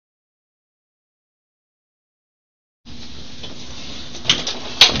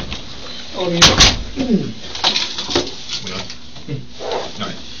We on? All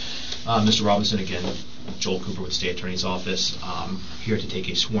right. Mr. Robinson, again, Joel Cooper with the State Attorney's Office. Here to take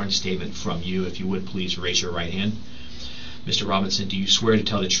a sworn statement from you. If you would, please raise your right hand. Mr. Robinson, do you swear to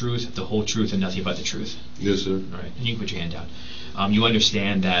tell the truth, the whole truth, and nothing but the truth? Yes, sir. All right. And you can put your hand down. You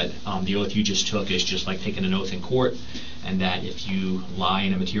understand that the oath you just took is just like taking an oath in court, and that if you lie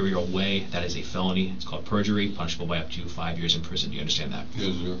in a material way, that is a felony. It's called perjury, punishable by up to 5 years in prison. Do you understand that?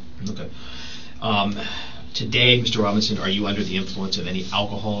 Yes, sir. Okay. Today, Mr. Robinson, are you under the influence of any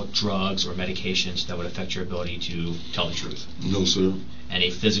alcohol, drugs, or medications that would affect your ability to tell the truth? No, sir.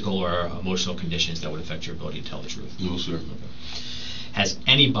 Any physical or emotional conditions that would affect your ability to tell the truth? No, sir. Okay. Has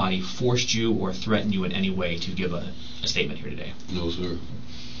anybody forced you or threatened you in any way to give a statement here today? No, sir.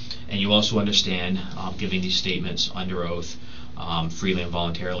 And you also understand, giving these statements under oath, freely and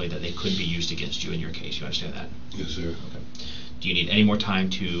voluntarily, that they could be used against you in your case. You understand that? Yes, sir. Okay. Do you need any more time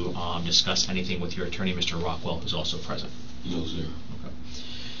to discuss anything with your attorney, Mr. Rockwell, who's also present? No, sir.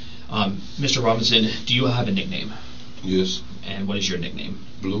 Okay. Mr. Robinson, do you have a nickname? Yes. And what is your nickname?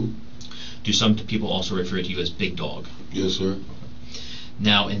 Blue. Do some people also refer to you as Big Dog? Yes, sir.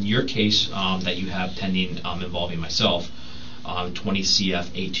 Now, in your case that you have pending involving myself, 20 CF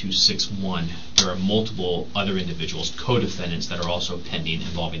 8261, there are multiple other individuals, co-defendants, that are also pending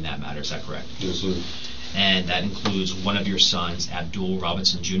involving that matter. Is that correct? Yes, sir. And that includes one of your sons, Abdul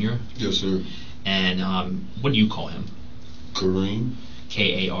Robinson Jr.? Yes, sir. And what do you call him? Kareem.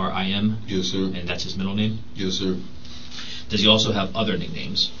 Karim? Yes, sir. And that's his middle name? Yes, sir. Does he also have other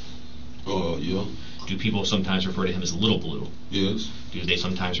nicknames? Yeah. Do people sometimes refer to him as Little Blue? Yes. Do they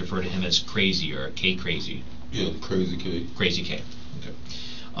sometimes refer to him as Crazy or K Crazy? Yeah, Crazy K. Crazy K. Okay.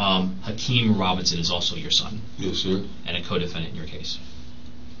 Hakeem Robinson is also your son? Yes, sir. And a co-defendant in your case?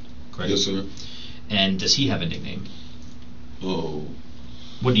 Correct? Yes, sir. And does he have a nickname? Oh.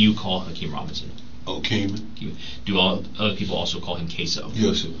 What do you call Hakeem Robinson? Oh, Keeman. Do all other people also call him Ksoo?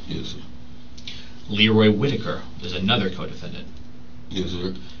 Yes, sir. Yes, sir. Leroy Whitaker is another co-defendant. Yes,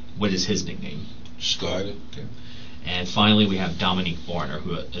 sir. What is his nickname? Scotty. Okay. And finally, we have Dominique Barner,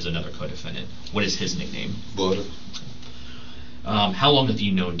 who is another co-defendant. What is his nickname? Butter. How long have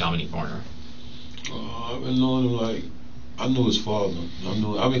you known Dominique Barner? I've been knowing him I knew his father.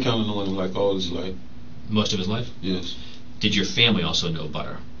 I've been kind of knowing him all his life. Most of his life? Yes. Did your family also know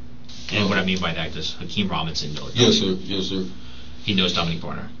Butter? And what I mean by that, does Hakeem Robinson know? Yes, sir. Yes, sir. He knows Dominique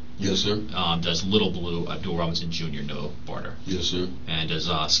Barner? Yes, sir. Does Little Blue Abdul Robinson Jr. know Barner? Yes, sir. And does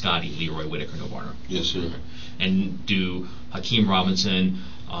Scotty Leroy Whitaker know Barner? Yes, sir. And do Hakeem Robinson,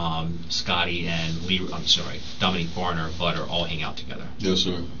 Scotty, and Dominique Barner, Butter, all hang out together? Yes,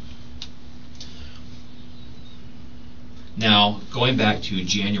 sir. Now, going back to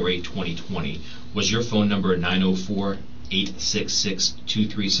January 2020, was your phone number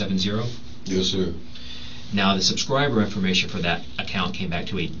 904-866-2370? Yes, sir. Now, the subscriber information for that account came back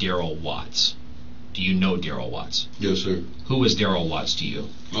to a Daryl Watts. Do you know Daryl Watts? Yes, sir. Who was Daryl Watts to you?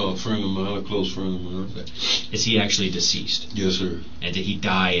 A friend of mine, a close friend of mine. Okay. Is he actually deceased? Yes, sir. And did he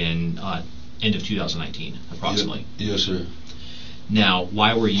die in end of 2019, approximately? Yes, sir. Now,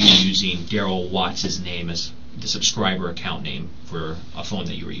 why were you using Daryl Watts' name as the subscriber account name for a phone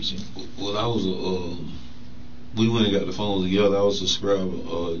that you were using? Well, I was we went and got the phones together. I was a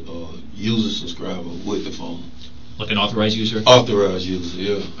user subscriber with the phone. Like an authorized user? Authorized user,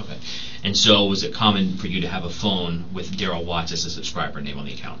 yeah. Okay. And so was it common for you to have a phone with Daryl Watts as a subscriber name on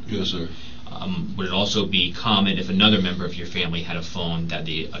the account? Yes, sir. Would it also be common if another member of your family had a phone that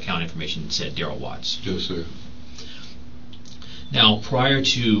the account information said Daryl Watts? Yes, sir. Now, prior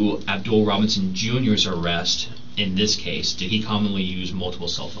to Abdul Robinson Jr.'s arrest, in this case, did he commonly use multiple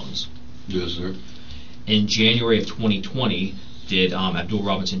cell phones? Yes, sir. In January of 2020, did Abdul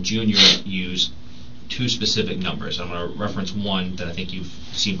Robinson Jr. use two specific numbers? I'm going to reference one that I think you've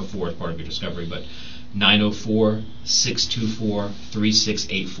seen before as part of your discovery, but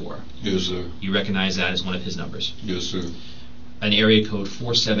 904-624-3684. Yes, sir. You recognize that as one of his numbers? Yes, sir. An area code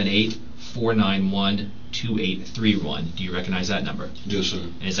 478-491-2831. Do you recognize that number? Yes, sir.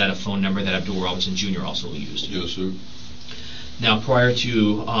 And is that a phone number that Abdul Robinson Jr. also used? Yes, sir. Now, prior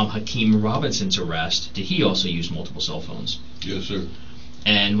to Hakeem Robinson's arrest, did he also use multiple cell phones? Yes, sir.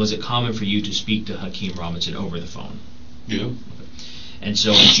 And was it common for you to speak to Hakeem Robinson over the phone? Yeah. Okay. And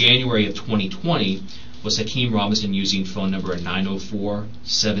so in January of 2020, was Hakeem Robinson using phone number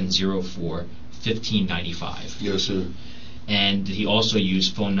 904-704-1595? Yes, sir. And did he also use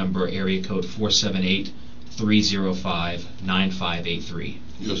phone number area code 478-305-9583?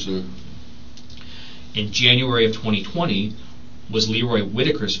 Yes, sir. In January of 2020, was Leroy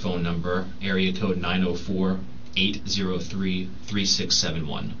Whitaker's phone number area code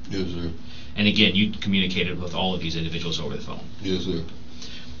 904-803-3671? Yes, sir. And again, you communicated with all of these individuals over the phone. Yes, sir.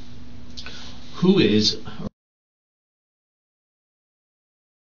 Who is...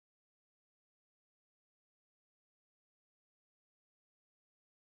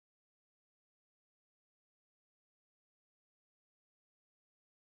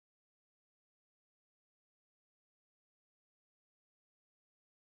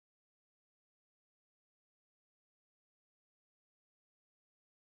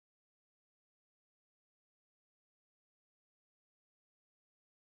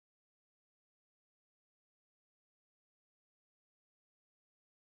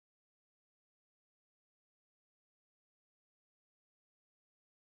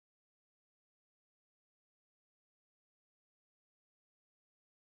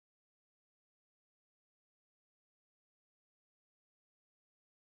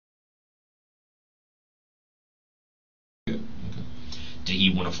 Did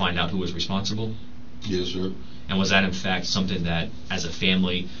he want to find out who was responsible? Yes, sir. And was that in fact something that, as a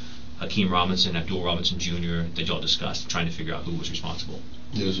family, Hakeem Robinson, Abdul Robinson Jr., that y'all discussed, trying to figure out who was responsible?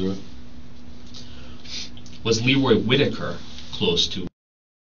 Yes, sir. Was Leroy Whitaker close to...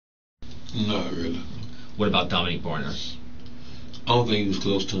 Not really. What about Dominic Barner? I don't think he was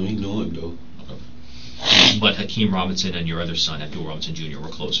close to him. He knew him, though. Okay. But Hakeem Robinson and your other son, Abdul Robinson Jr., were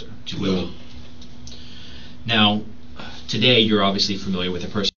closer to Willie. Yeah. Now, today you're obviously familiar with the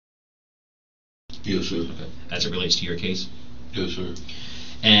person. Yes, sir. Okay. As it relates to your case? Yes, sir.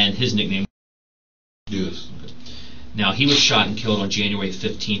 And his nickname? Yes. Okay. Now, he was shot and killed on January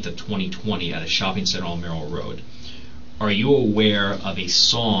 15th of 2020 at a shopping center on Merrill Road. Are you aware of a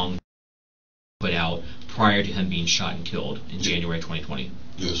song put out prior to him being shot and killed in January 2020?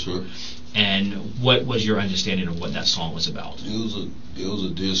 Yes, sir. And what was your understanding of what that song was about? It was a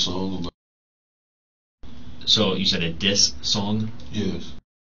diss song about... So you said a diss song? Yes.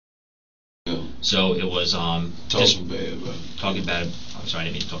 Yeah. So it was talking bad about it. Talking bad. I'm sorry, I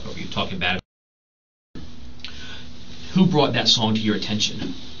didn't mean to talk over you. Talking bad. Who brought that song to your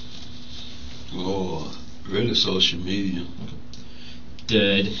attention? Oh, really social media. Okay.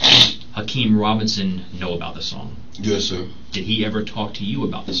 Did Hakeem Robinson know about the song? Yes, sir. Did he ever talk to you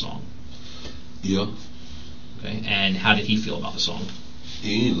about the song? Yeah. Okay. And how did he feel about the song?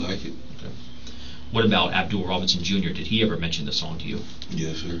 He didn't like it. Okay. What about Abdul Robinson Jr.? Did he ever mention the song to you?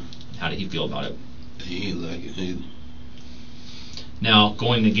 Yes, sir. How did he feel about it? He didn't like it either. Now,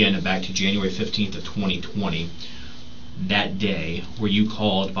 going again back to January 15th of 2020, that day, were you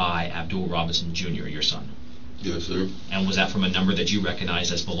called by Abdul Robinson Jr., your son? Yes, sir. And was that from a number that you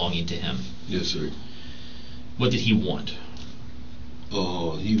recognized as belonging to him? Yes, sir. What did he want?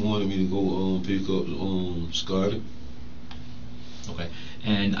 He wanted me to go pick up Scotty. Okay.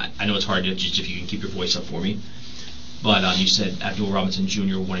 And I know it's hard to just if you can keep your voice up for me. But you said Abdul Robinson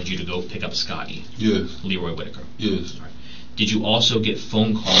Jr. wanted you to go pick up Scotty. Yes. Leroy Whitaker. Yes. All right. Did you also get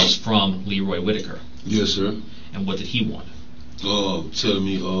phone calls from Leroy Whitaker? Yes, sir. And what did he want? Telling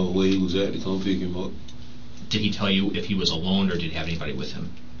me where he was at to come pick him up. Did he tell you if he was alone or did he have anybody with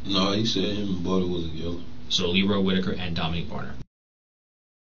him? No, he said him and Buddy was together. So Leroy Whitaker and Dominic Barner.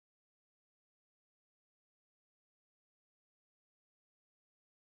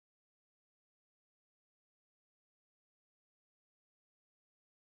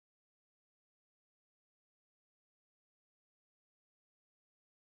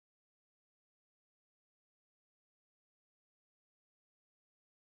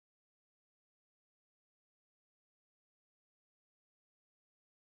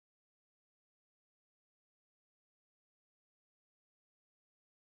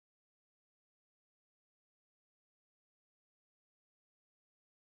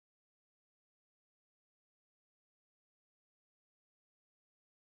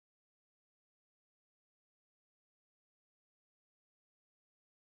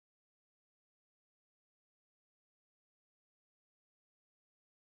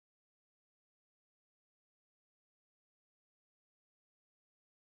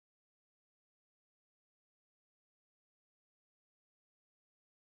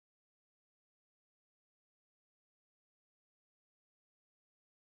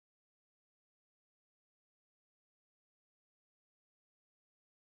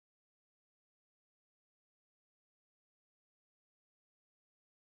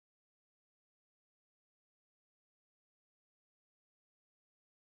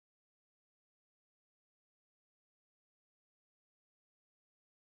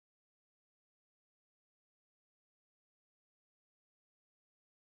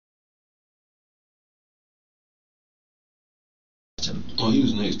 Oh, he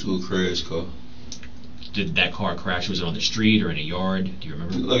was next to a crash car. Did that car crash? Was it on the street or in a yard? Do you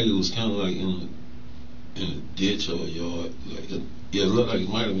remember? It looked like it was kind of like in a ditch or a yard. Yeah, it looked like it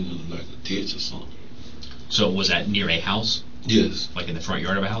might have been in like a ditch or something. So was that near a house? Yes. Like in the front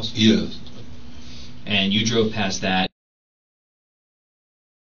yard of a house? Yes. And you drove past that.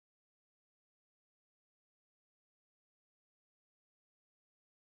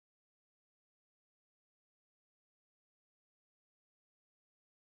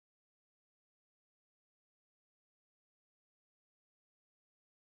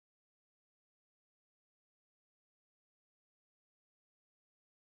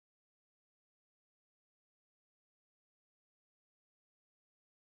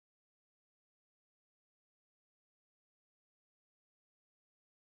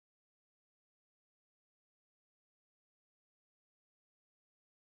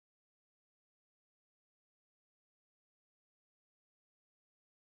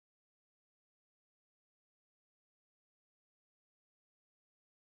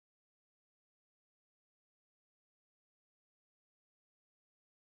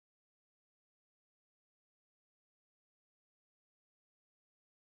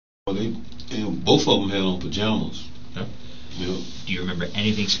 And both of them had on pajamas. Okay. Yeah. Do you remember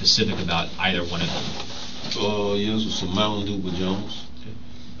anything specific about either one of them? Yes, with some Mountain Dew pajamas. Okay.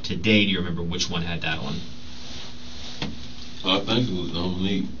 Today, do you remember which one had that on? I think it was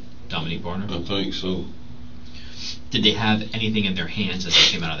Dominique. Dominique Barner? I think so. Did they have anything in their hands as they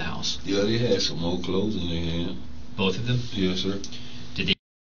came out of the house? Yeah, they had some more clothes in their hand. Both of them? Yes, sir. Did they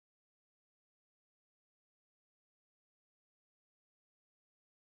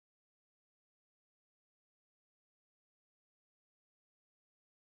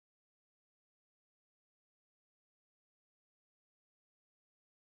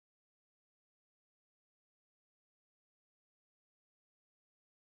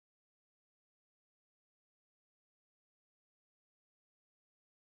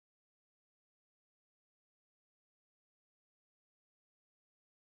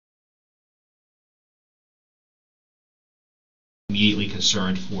immediately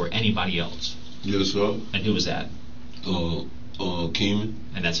concerned for anybody else? Yes, sir. And who was that? Keeman.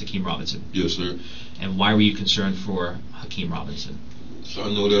 And that's Hakeem Robinson. Yes, sir. And why were you concerned for Hakeem Robinson? So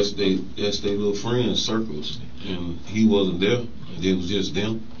I know that's they little friends circles, and he wasn't there. It was just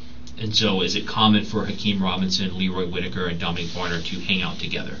them. And so is it common for Hakeem Robinson, Leroy Whitaker, and Dominique Barner to hang out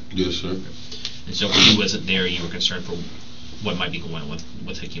together? Yes, sir. And so when he wasn't there, you were concerned for what might be going on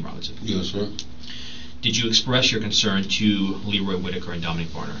with Hakeem Robinson? Yes, sir. Did you express your concern to Leroy Whitaker and Dominique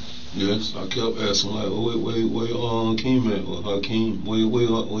Barner? Yes, I kept asking like, where Hakeem at? Or Hakeem, where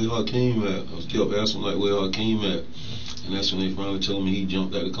Hakeem at? I kept asking like, where Hakeem at? And that's when they finally told me he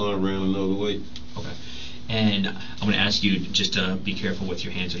jumped out the car and ran another way. Okay. And I'm going to ask you just to be careful with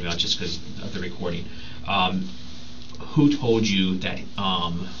your hands in your mouth just because of the recording. Who told you that,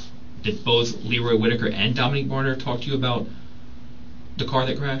 did both Leroy Whitaker and Dominique Barner talk to you about the car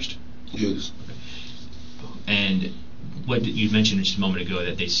that crashed? Yes. Okay. And what you mentioned just a moment ago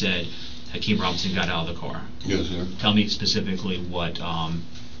that they said Hakeem Robinson got out of the car. Yes, sir. Tell me specifically what,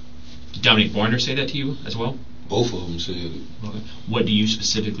 did Dominique Barner say that to you as well? Both of them said it. Okay. What do you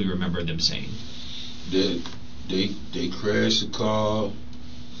specifically remember them saying? That they crashed the car,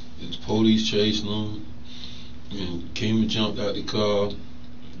 the police chasing them, and Keeman jumped out the car.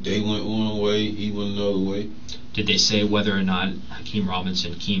 They went one way, he went another way. Did they say whether or not Hakeem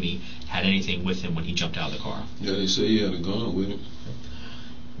Robinson, Keemy, had anything with him when he jumped out of the car? Yeah, they say he had a gun with him.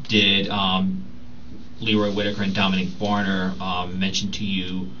 Did Leroy Whitaker and Dominique Barner mention to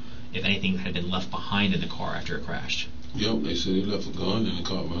you if anything had been left behind in the car after it crashed? Yep, they said they left a gun in the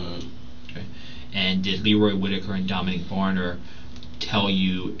car behind. Okay. And did Leroy Whitaker and Dominique Barner tell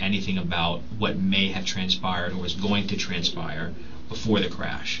you anything about what may have transpired or was going to transpire before the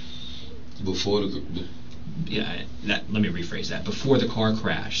crash? Before the let me rephrase that. Before the car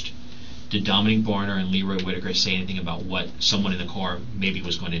crashed, did Dominique Barner and Leroy Whitaker say anything about what someone in the car maybe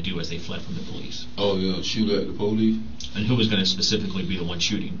was going to do as they fled from the police? Oh yeah, shoot at the police. And who was going to specifically be the one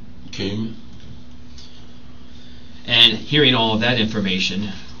shooting? Keeman. And hearing all of that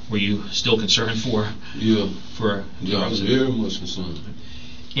information, were you still concerned for? Yeah. I was very much concerned.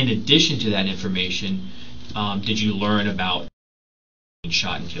 In addition to that information, did you learn about being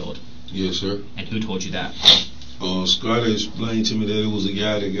shot and killed? Yes, sir. And who told you that? Scotty explained to me that it was a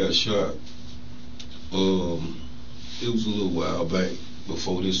guy that got shot. It was a little while back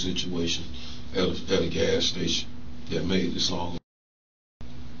before this situation at a gas station that made the song.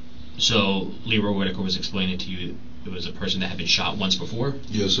 So Leroy Whitaker was explaining to you it was a person that had been shot once before?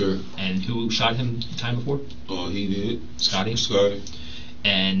 Yes, sir. And who shot him the time before? He did. Scotty? Scotty.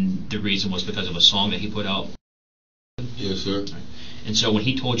 And the reason was because of a song that he put out? Yes, sir. Right. And so when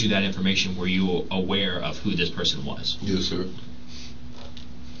he told you that information, were you aware of who this person was? Yes, sir.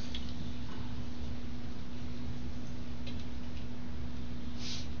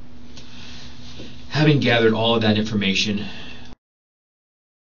 Having gathered all of that information,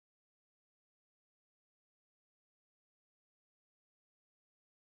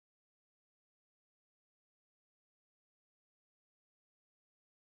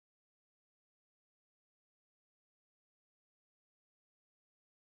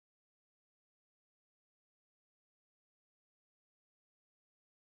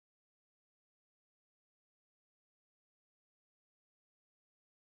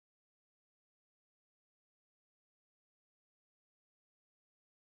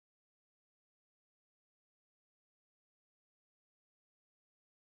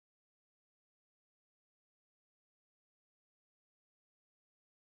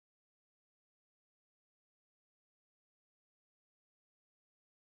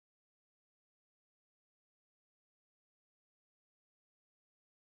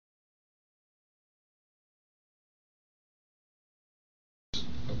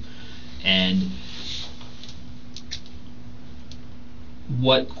 and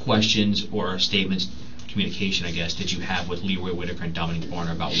what questions or statements, communication, I guess, did you have with Leroy Whitaker and Dominic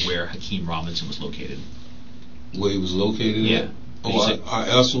Barner about where Hakeem Robinson was located? Where he was located Yeah. at? Oh, I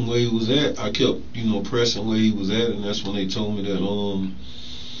asked him where he was at. I kept, pressing where he was at, and that's when they told me that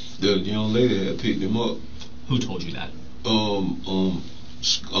the young lady had picked him up. Who told you that?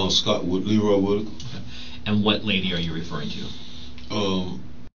 Scott with Leroy Whitaker. Okay. And what lady are you referring to?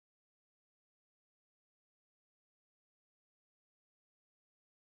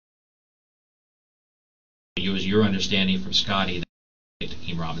 It was your understanding from Scotty that he picked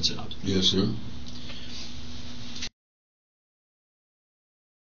Hakeem Robinson up. Yes, sir.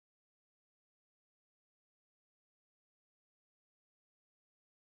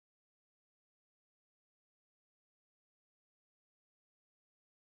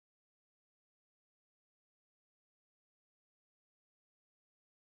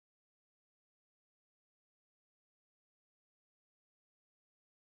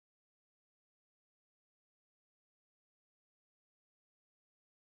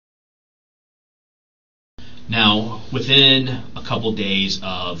 Now, within a couple days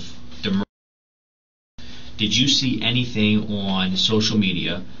of the murder, did you see anything on social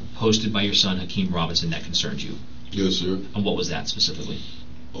media posted by your son Hakeem Robinson that concerned you? Yes, sir. And what was that specifically?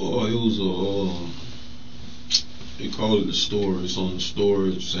 Oh, it was they call it the story. It's on the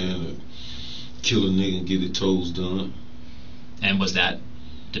story saying that kill a nigga and get his toes done. And was that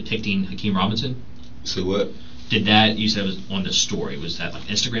depicting Hakeem Robinson? Say what? Did that, you said it was on the story, was that like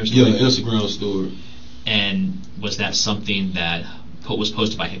Instagram Yeah, story? Instagram story. And was that something that was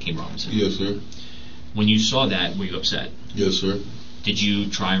posted by Hakeem Robinson? Yes, sir. When you saw that, were you upset? Yes, sir. Did you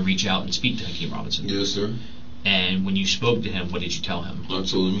try and reach out and speak to Hakeem Robinson? Yes, sir. And when you spoke to him, what did you tell him? I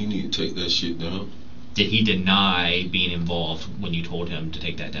told him he need to take that shit down. Did he deny being involved when you told him to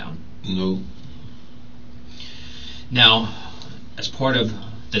take that down? No. Now, as part of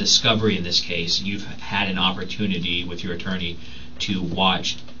the discovery in this case, you've had an opportunity with your attorney to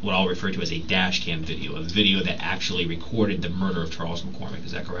watch what I'll refer to as a dash cam video, a video that actually recorded the murder of Charles McCormick.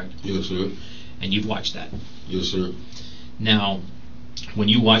 Is that correct? Yes, sir. And you've watched that? Yes, sir. Now, when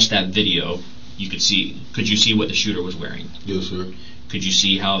you watched that video, could you see what the shooter was wearing? Yes, sir. Could you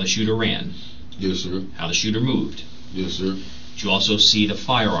see how the shooter ran? Yes, sir. How the shooter moved? Yes, sir. Did you also see the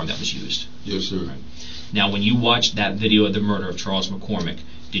firearm that was used? Yes, sir. Right. Now, when you watched that video of the murder of Charles McCormick,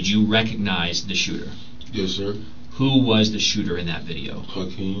 did you recognize the shooter? Yes, sir. Who was the shooter in that video?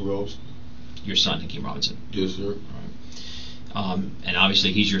 Hakeem Robinson. Your son, Hakeem Robinson. Yes, sir. And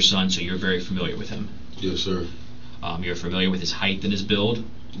obviously he's your son, so you're very familiar with him. Yes, sir. You're familiar with his height and his build.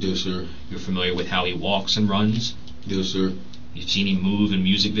 Yes, sir. You're familiar with how he walks and runs. Yes, sir. You've seen him move in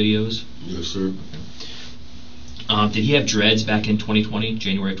music videos. Yes, sir. Did he have dreads back in 2020,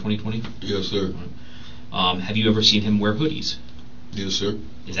 January of 2020? Yes, sir. Have you ever seen him wear hoodies? Yes, sir.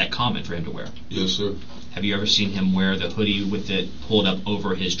 Is that common for him to wear? Yes, sir. Have you ever seen him wear the hoodie with it pulled up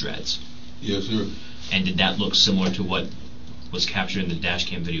over his dreads? Yes, sir. And did that look similar to what was captured in the dash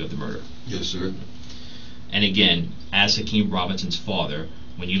cam video of the murder? Yes, sir. And again, as Hakeem Robinson's father,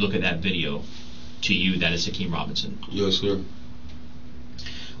 when you look at that video, to you that is Hakeem Robinson. Yes, sir.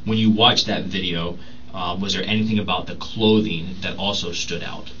 When you watched that video, was there anything about the clothing that also stood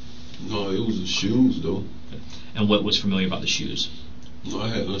out? No, it was the shoes, though. And what was familiar about the shoes? I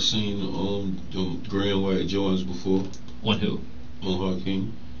hadn't seen them gray and white Jordans before. On who? On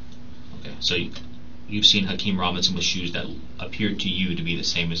Hakeem. Okay, so you've seen Hakeem Robinson with shoes that appeared to you to be the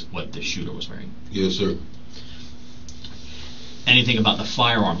same as what the shooter was wearing? Yes, sir. Anything about the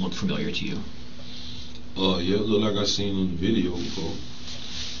firearm look familiar to you? Yeah, it looked like I seen on the video before.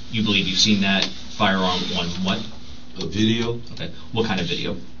 You believe you've seen that firearm on what? A video? Okay. What kind of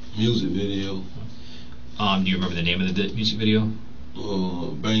video? Music video. Do you remember the name of the music video?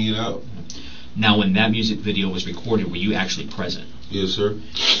 Bang It Out. Now, when that music video was recorded, were you actually present? Yes, sir.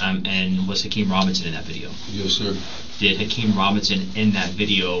 And was Hakeem Robinson in that video? Yes, sir. Did Hakeem Robinson in that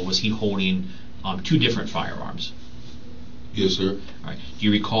video, was he holding two different firearms? Yes, sir. All right. Do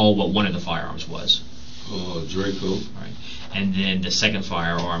you recall what one of the firearms was? Draco. All right. And then the second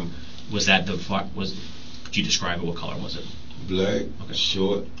firearm, was that could you describe it? What color was it? Black. Okay.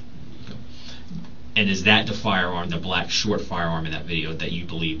 Short. Okay. And is that the firearm, the black short firearm in that video, that you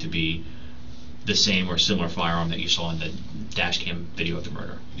believe to be the same or similar firearm that you saw in the dash cam video of the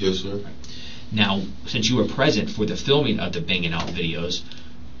murder? Yes, sir. Right. Now, since you were present for the filming of the Banging Out videos,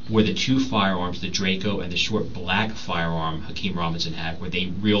 were the two firearms, the Draco and the short black firearm Hakeem Robinson had, were they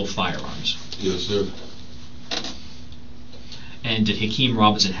real firearms? Yes, sir. And did Hakeem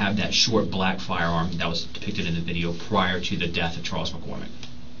Robinson have that short black firearm that was depicted in the video prior to the death of Charles McCormick?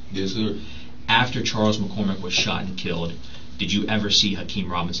 Yes, sir. After Charles McCormick was shot and killed, did you ever see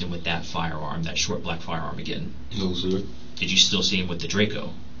Hakeem Robinson with that firearm, that short black firearm again? No, sir. Did you still see him with the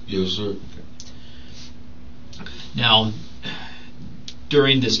Draco? Yes, sir. Okay. Now,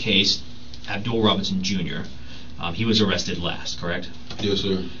 during this case, Abdul Robinson Jr., he was arrested last, correct? Yes,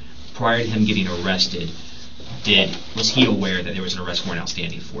 sir. Prior to him getting arrested, was he aware that there was an arrest warrant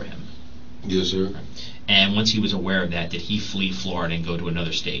outstanding for him? Yes, sir. Right. And once he was aware of that, did he flee Florida and go to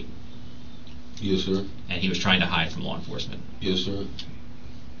another state? Yes, sir. And he was trying to hide from law enforcement? Yes, sir.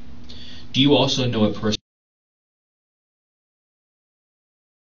 Do you also know a person?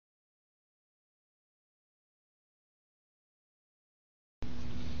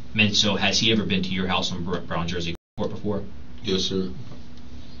 And so, has he ever been to your house on Brown Jersey Court before? Yes, sir.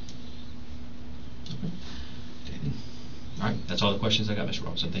 Okay. All right, that's all the questions I got, Mr.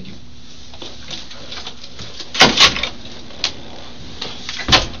 Robinson. Thank you.